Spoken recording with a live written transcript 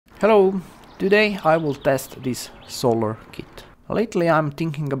Hello, today I will test this solar kit. Lately I'm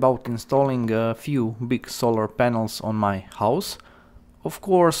thinking about installing a few big solar panels on my house. Of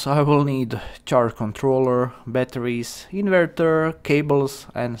course I will need charge controller, batteries, inverter, cables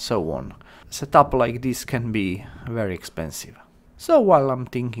and so on. Setup like this can be very expensive. So while I'm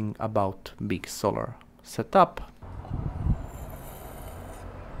thinking about big solar setup,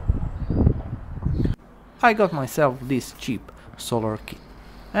 I got myself this cheap solar kit.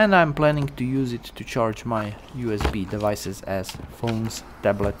 And I'm planning to use it to charge my USB devices as phones,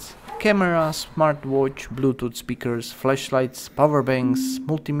 tablets, cameras, smartwatch, Bluetooth speakers, flashlights, power banks,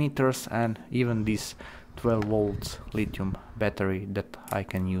 multimeters and even this 12 volts lithium battery that I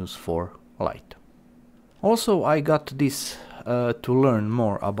can use for light. Also I got this to learn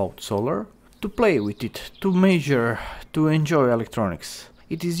more about solar, to play with it, to measure, to enjoy electronics.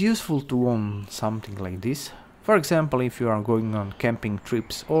 It is useful to own something like this. For example, if you are going on camping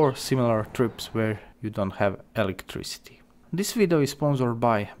trips or similar trips where you don't have electricity. This video is sponsored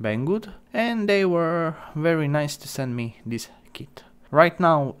by Banggood and they were very nice to send me this kit. Right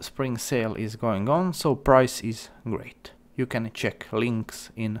now spring sale is going on, so price is great. You can check links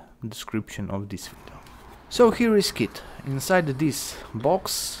in the description of this video. So here is kit. Inside this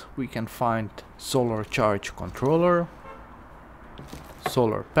box we can find solar charge controller,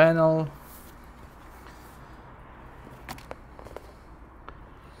 solar panel,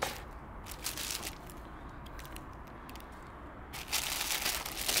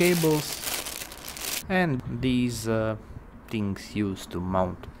 cables and these things used to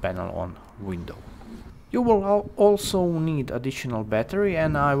mount panel on window. You will also need additional battery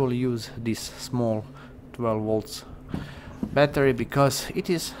and I will use this small 12 volts battery because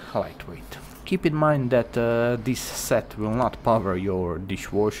it is lightweight. Keep in mind that this set will not power your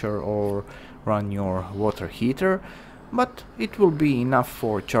dishwasher or run your water heater, but it will be enough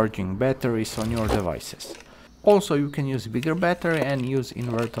for charging batteries on your devices. Also you can use bigger battery and use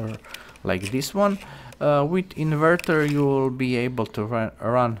inverter like this one. With inverter you will be able to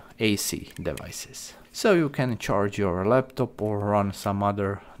run AC devices. So you can charge your laptop or run some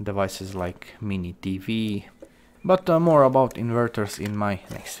other devices like mini TV. But more about inverters in my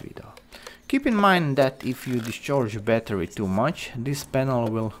next video. Keep in mind that if you discharge battery too much, this panel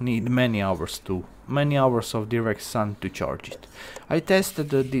will need many hours of direct sun to charge it. I tested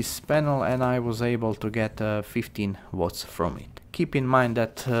this panel and I was able to get 15 watts from it. Keep in mind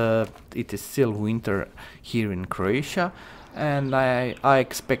that it is still winter here in Croatia and I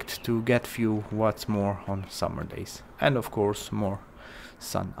expect to get few watts more on summer days and of course more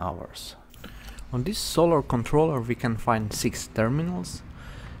sun hours. On this solar controller we can find 6 terminals.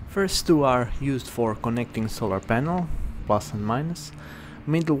 First 2 are used for connecting solar panel, plus and minus.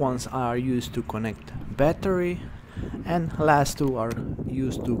 Middle ones are used to connect battery and last 2 are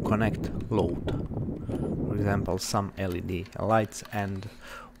used to connect load. For example, some LED lights and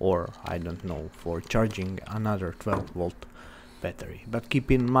or I don't know, for charging another 12 volt battery. But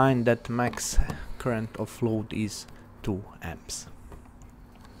keep in mind that max current of load is 2 amps.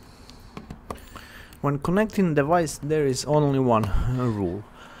 When connecting device there is only one rule.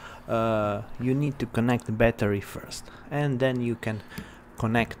 You need to connect the battery first and then you can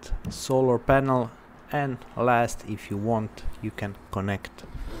connect solar panel and last, if you want, you can connect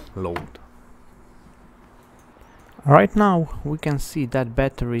load. Right now we can see that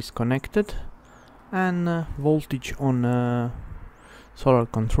battery is connected and voltage on solar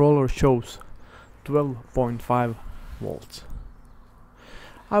controller shows 12.5 volts.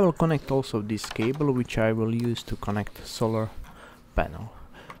 I will connect also this cable which I will use to connect solar panel.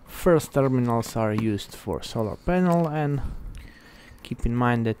 First terminals are used for solar panel and keep in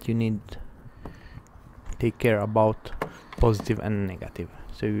mind that you need to take care about positive and negative.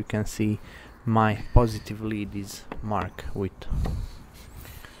 So you can see my positive lead is marked with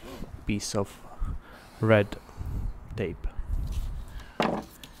piece of red tape.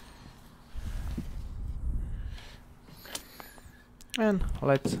 And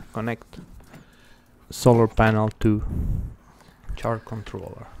let's connect solar panel to charge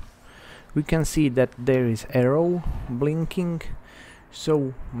controller. We can see that there is arrow blinking,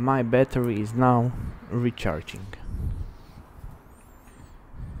 so my battery is now recharging.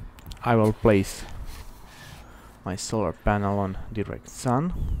 I will place my solar panel on direct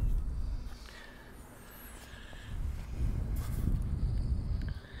sun.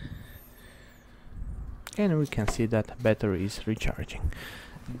 And we can see that battery is recharging.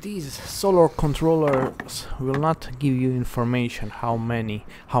 These solar controllers will not give you information how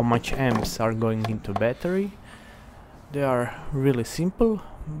much amps are going into battery. They are really simple,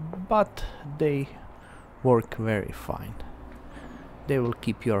 but they work very fine. they will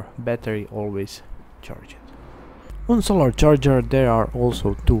keep your battery always charged. On solar charger there are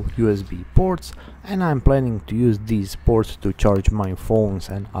also two USB ports, and I'm planning to use these ports to charge my phones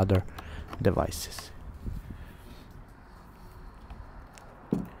and other devices.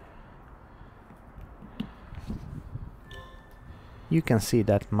 You can see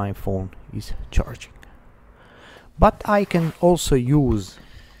that my phone is charging. But I can also use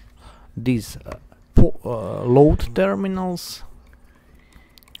these load terminals,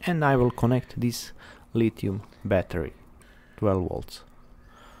 and I will connect this lithium battery 12 volts.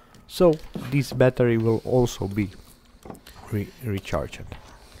 So this battery will also be recharged.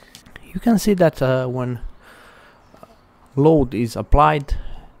 You can see that when load is applied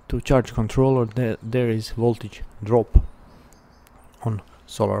to charge controller, there is voltage drop on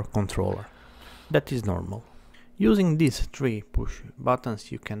solar controller. That is normal. Using these 3 push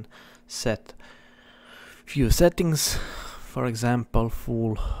buttons you can set few settings, for example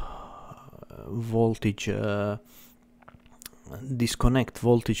full voltage, disconnect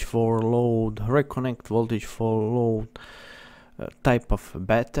voltage for load, reconnect voltage for load, type of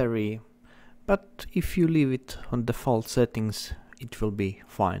battery. But if you leave it on default settings, it will be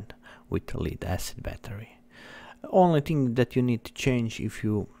fine with lead acid battery. Only thing that you need to change, if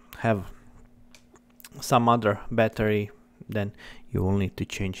you have some other battery, then you will need to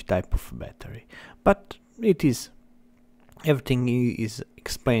change type of battery. But everything is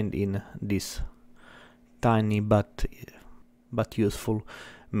explained in this tiny but useful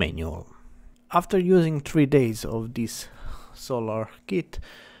manual. After using 3 days of this solar kit,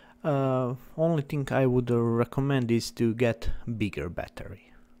 only thing I would recommend is to get bigger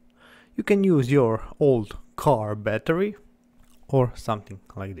battery. You can use your old car battery or something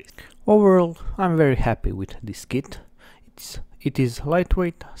like this. Overall, I'm very happy with this kit. It is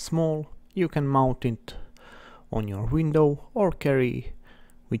lightweight, small, you can mount it on your window or carry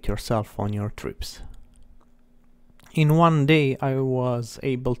with yourself on your trips. In one day I was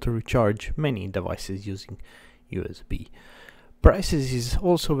able to recharge many devices using USB. Prices is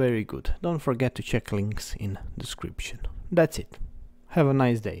also very good. Don't forget to check links in description. That's it. Have a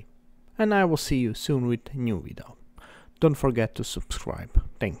nice day, and I will see you soon with a new video. Don't forget to subscribe.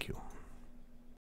 Thank you.